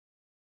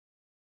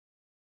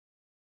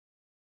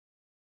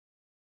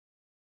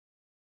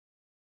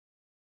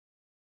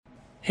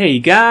Hey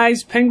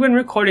guys, Penguin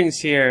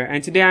Recordings here,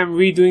 and today I'm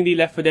redoing the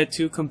Left 4 Dead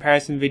 2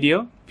 comparison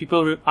video.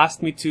 People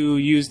asked me to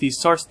use the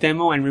source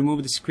demo and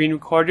remove the screen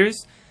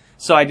recorders,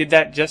 so I did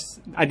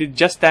just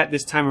that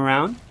this time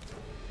around.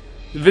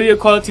 The video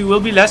quality will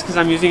be less because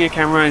I'm using a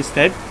camera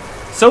instead.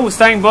 So we're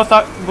starting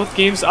both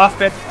games off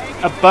at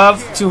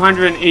above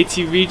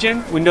 280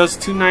 region, Windows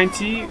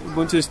 290,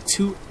 Ubuntu is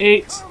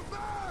 2.8.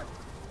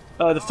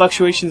 The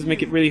fluctuations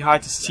make it really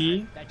hard to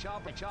see.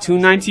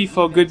 290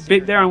 for a good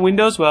bit there on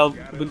Windows, while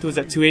Ubuntu is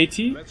at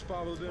 280.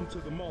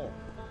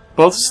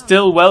 Both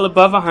still well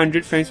above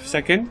 100 frames per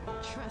second.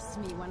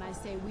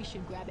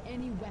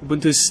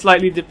 Ubuntu is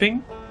slightly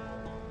dipping.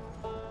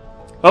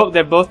 Oh,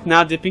 they're both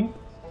now dipping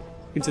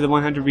into the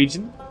 100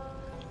 region.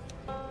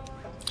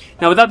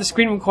 Now without the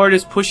screen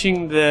recorders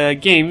pushing the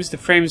games, the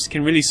frames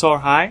can really soar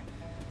high.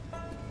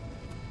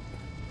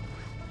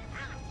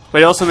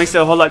 But it also makes it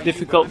a whole lot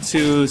difficult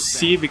to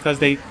see because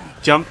they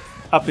jump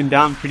up and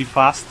down pretty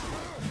fast.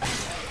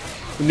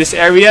 In this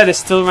area, they're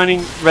still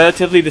running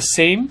relatively the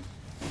same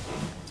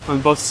on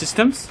both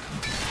systems.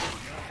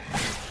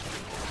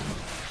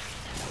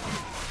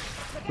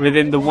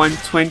 Within the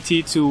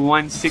 120 to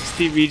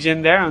 160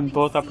 region there on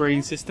both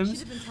operating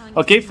systems.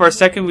 Okay, for a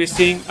second we're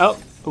seeing, oh,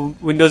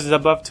 Windows is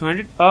above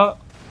 200. Oh,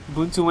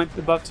 Ubuntu went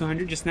above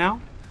 200 just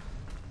now.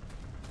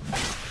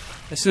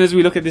 As soon as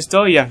we look at this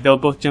though, yeah, they'll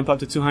both jump up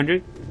to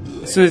 200.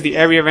 As soon as the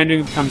area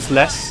rendering becomes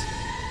less.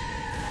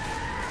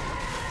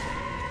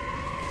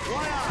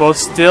 Both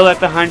still at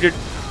the 100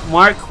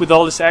 mark with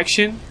all this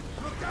action.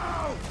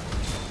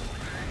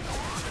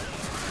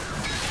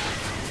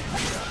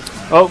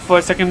 Oh, for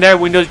a second there,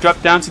 Windows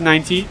dropped down to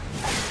 90.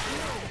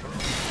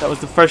 That was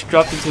the first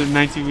drop into the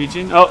 90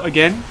 region. Oh,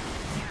 again.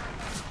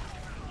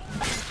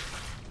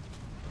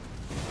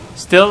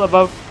 Still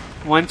above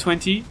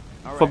 120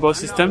 for both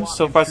systems.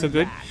 So far so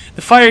good.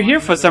 The fire here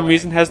for some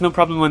reason has no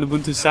problem on the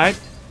Ubuntu side.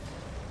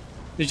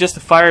 There's just a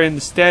fire in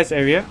the stairs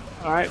area.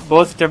 Alright,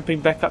 both jumping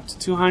back up to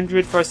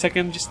 200 for a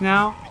second just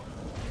now.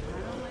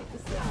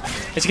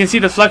 As you can see,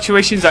 the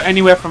fluctuations are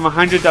anywhere from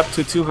 100 up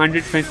to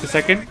 200 frames per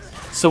second.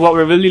 So what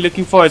we're really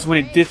looking for is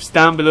when it dips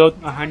down below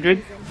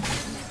 100.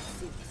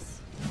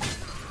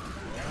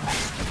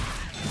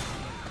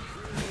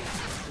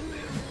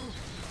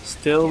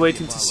 Still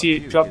waiting to see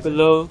it drop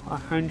below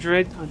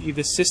 100 on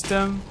either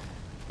system.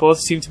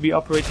 Both seem to be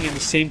operating in the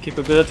same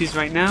capabilities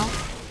right now.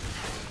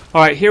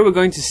 Alright, here we're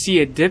going to see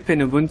a dip in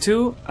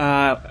Ubuntu.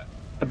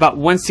 About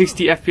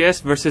 160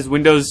 FPS versus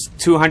Windows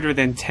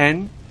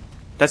 210.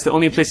 That's the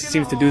only place it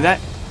seems to do that.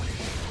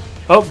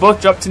 Oh,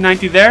 both dropped to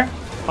 90 there.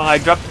 While I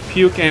dropped the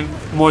puke and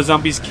more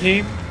zombies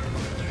came.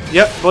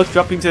 Yep, both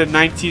dropping to the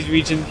 90s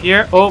region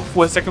here. Oh,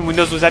 for a second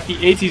Windows was at the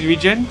 80s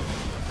region.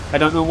 I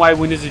don't know why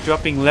Windows is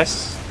dropping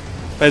less.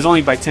 But it's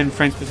only by 10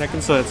 frames per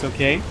second, so that's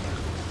okay.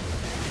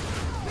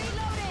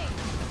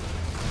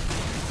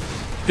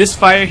 This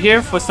fire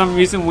here, for some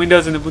reason,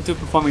 Windows and Ubuntu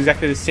perform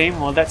exactly the same,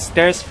 while that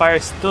stairs fire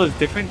still is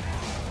different.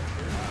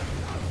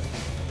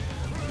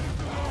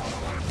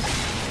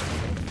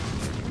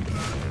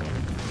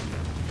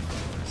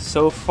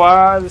 So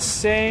far the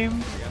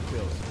same.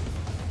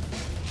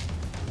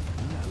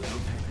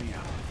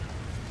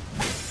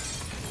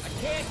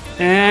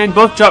 And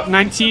both dropped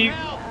 90.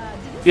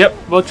 Yep,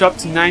 both dropped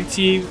to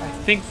 90. I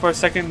think for a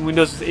second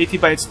Windows was 80,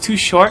 but it's too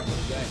short.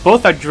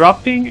 Both are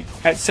dropping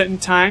at certain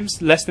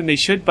times, less than they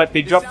should, but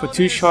they drop for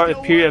too short a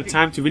period of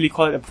time to really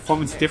call it a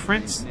performance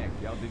difference.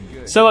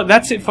 So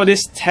that's it for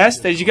this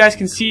test. As you guys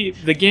can see,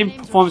 the game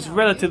performs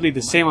relatively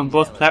the same on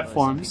both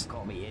platforms.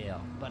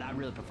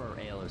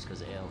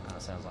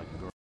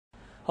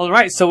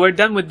 Alright, so we're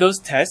done with those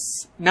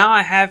tests. Now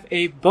I have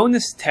a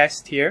bonus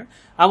test here.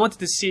 I wanted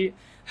to see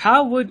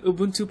how would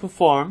Ubuntu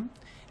perform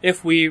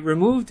if we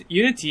removed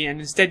Unity and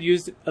instead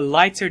used a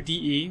lighter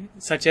DE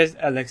such as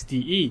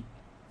LXDE.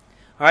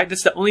 Alright,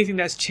 that's the only thing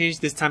that's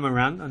changed this time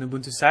around on the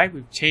Ubuntu side.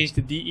 We've changed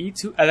the DE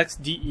to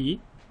LXDE.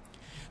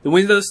 The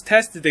Windows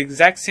test is the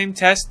exact same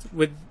test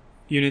with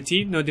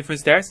Unity, no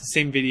difference there, it's the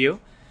same video.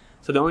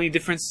 So the only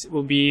difference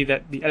will be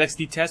that the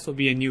LXD test will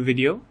be a new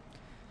video.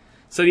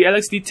 So the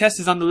LXD test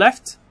is on the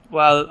left,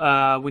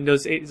 while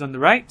Windows 8 is on the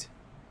right.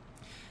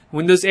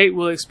 Windows 8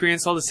 will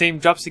experience all the same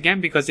drops again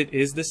because it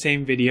is the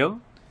same video.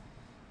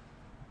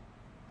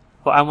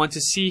 What I want to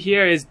see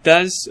here is,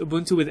 does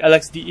Ubuntu with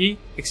LXDE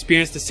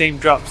experience the same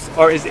drops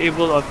or is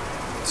able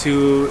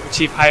to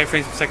achieve higher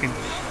frames per second?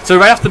 So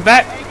right off the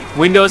bat,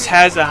 Windows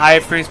has a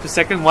higher frames per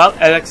second while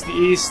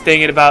LXDE is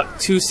staying at about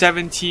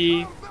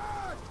 270.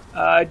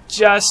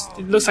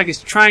 It looks like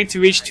it's trying to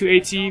reach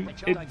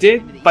 280. It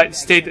did, but it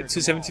stayed at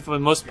 270 for the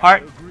most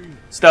part.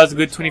 So that was a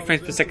good 20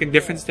 frames per second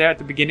difference there at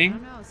the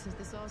beginning.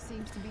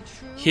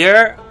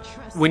 Here,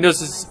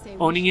 Windows is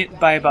owning it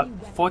by about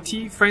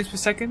 40 frames per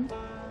second.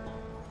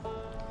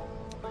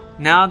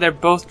 Now they're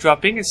both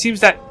dropping. It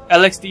seems that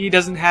LXDE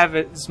doesn't have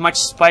as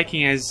much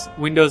spiking as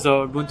Windows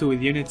or Ubuntu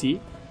with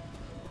Unity.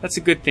 That's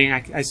a good thing,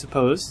 I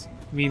suppose.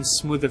 It means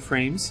smoother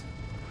frames.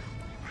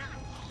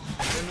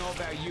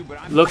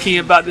 Looking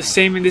about the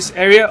same in this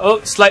area.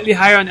 Oh, slightly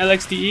higher on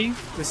LXDE.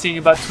 We're seeing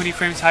about 20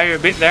 frames higher a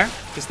bit there.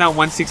 It's now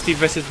 160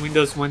 versus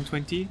Windows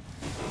 120.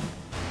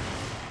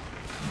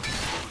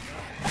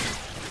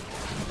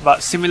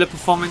 About similar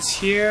performance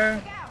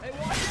here.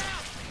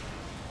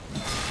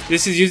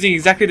 This is using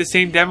exactly the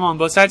same demo on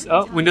both sides.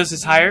 Oh, Windows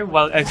is higher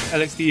while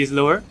LXDE is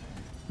lower.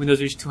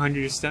 Windows reached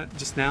 200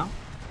 just now.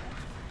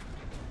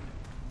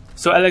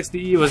 So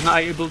LXDE was not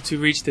able to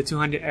reach the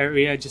 200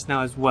 area just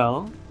now as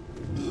well.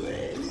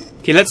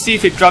 Okay, let's see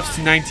if it drops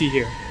to 90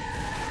 here.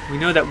 We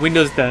know that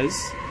Windows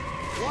does.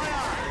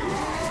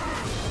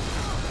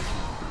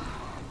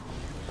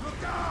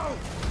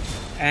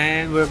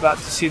 And we're about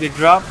to see the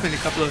drop in a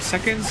couple of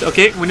seconds.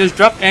 Okay, Windows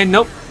dropped and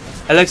nope.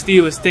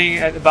 LXDE was staying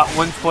at about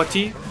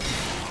 140.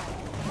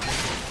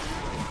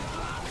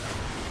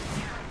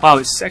 Wow,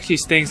 it's actually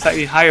staying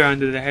slightly higher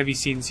under the heavy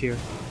scenes here.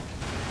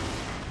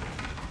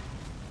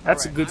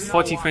 That's a good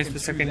 40 frames per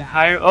second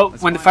higher. Oh,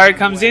 when the fire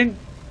comes in,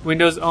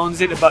 Windows owns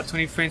it, about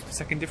 20 frames per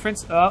second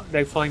difference. Oh,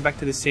 they're falling back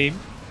to the same.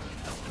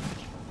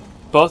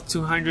 Both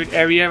 200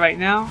 area right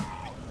now.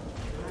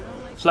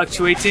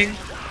 Fluctuating.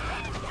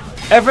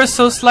 Ever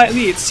so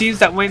slightly, it seems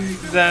that when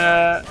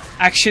the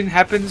action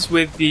happens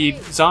with the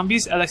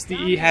zombies,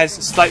 LXDE has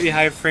a slightly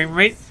higher frame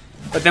rate.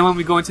 But then when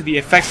we go into the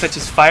effects such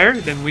as fire,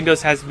 then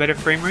Windows has better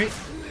frame rate.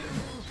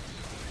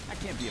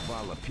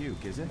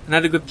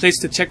 Another good place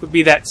to check would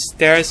be that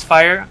stairs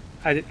fire.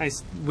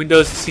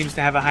 Windows seems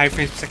to have a higher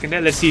frames per second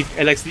there. Let's see if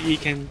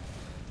LXDE can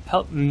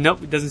help.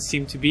 Nope, it doesn't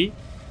seem to be.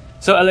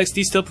 So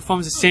LXDE still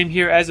performs the same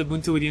here as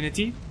Ubuntu with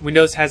Unity.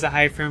 Windows has a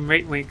higher frame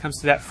rate when it comes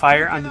to that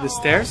fire under the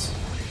stairs.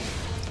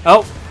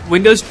 Oh,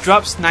 Windows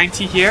drops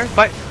 90 here,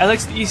 but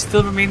LXDE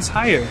still remains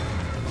higher.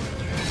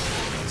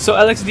 So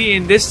LXDE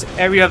in this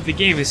area of the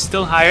game is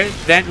still higher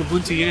than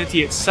Ubuntu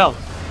Unity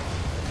itself.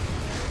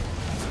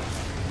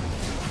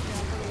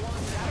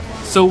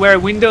 So where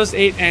Windows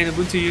 8 and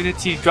Ubuntu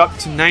Unity dropped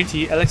to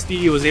 90,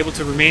 LXDE was able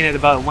to remain at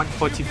about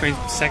 140 frames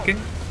per second.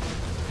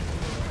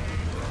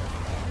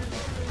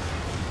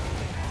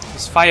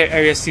 This fire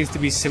area seems to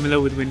be similar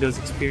with Windows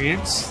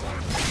experience.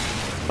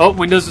 Oh,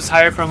 Windows was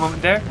higher for a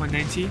moment there,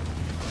 190.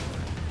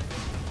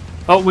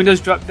 Oh,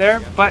 Windows dropped there,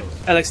 but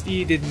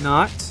LXDE did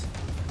not.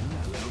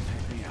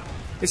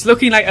 It's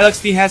looking like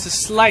LXDE has a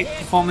slight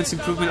performance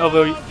improvement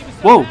over...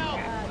 Whoa!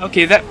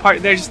 Okay, that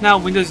part there just now,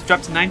 Windows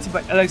dropped to 90,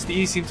 but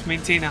LXDE seems to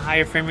maintain a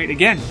higher frame rate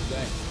again.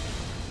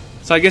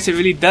 So I guess it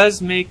really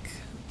does make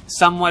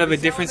somewhat of a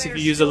difference if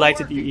you use a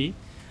lighter DE.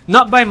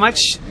 Not by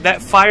much.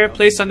 That fire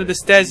placed under the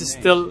stairs is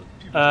still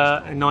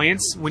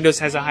annoyance. Windows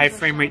has a high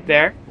frame rate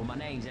there.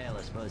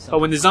 But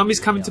when the zombies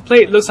come into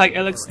play, it looks like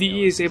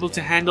LXDE is able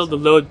to handle the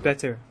load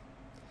better.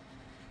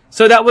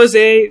 So that was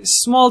a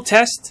small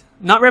test,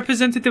 not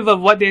representative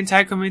of what the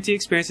entire community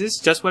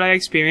experiences, just what I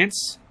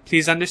experienced.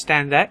 Please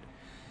understand that.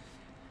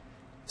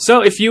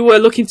 So if you were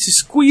looking to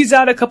squeeze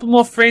out a couple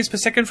more frames per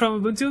second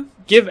from Ubuntu,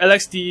 give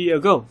LXDE a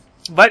go.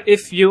 But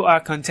if you are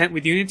content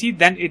with Unity,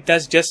 then it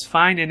does just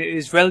fine, and it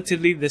is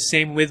relatively the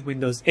same with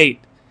Windows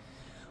 8.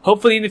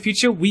 Hopefully in the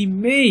future we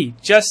may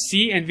just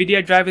see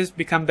NVIDIA drivers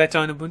become better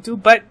on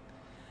Ubuntu, but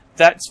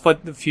that's for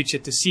the future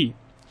to see.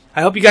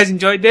 I hope you guys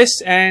enjoyed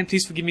this, and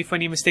please forgive me for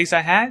any mistakes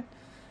I had.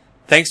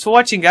 Thanks for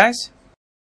watching, guys.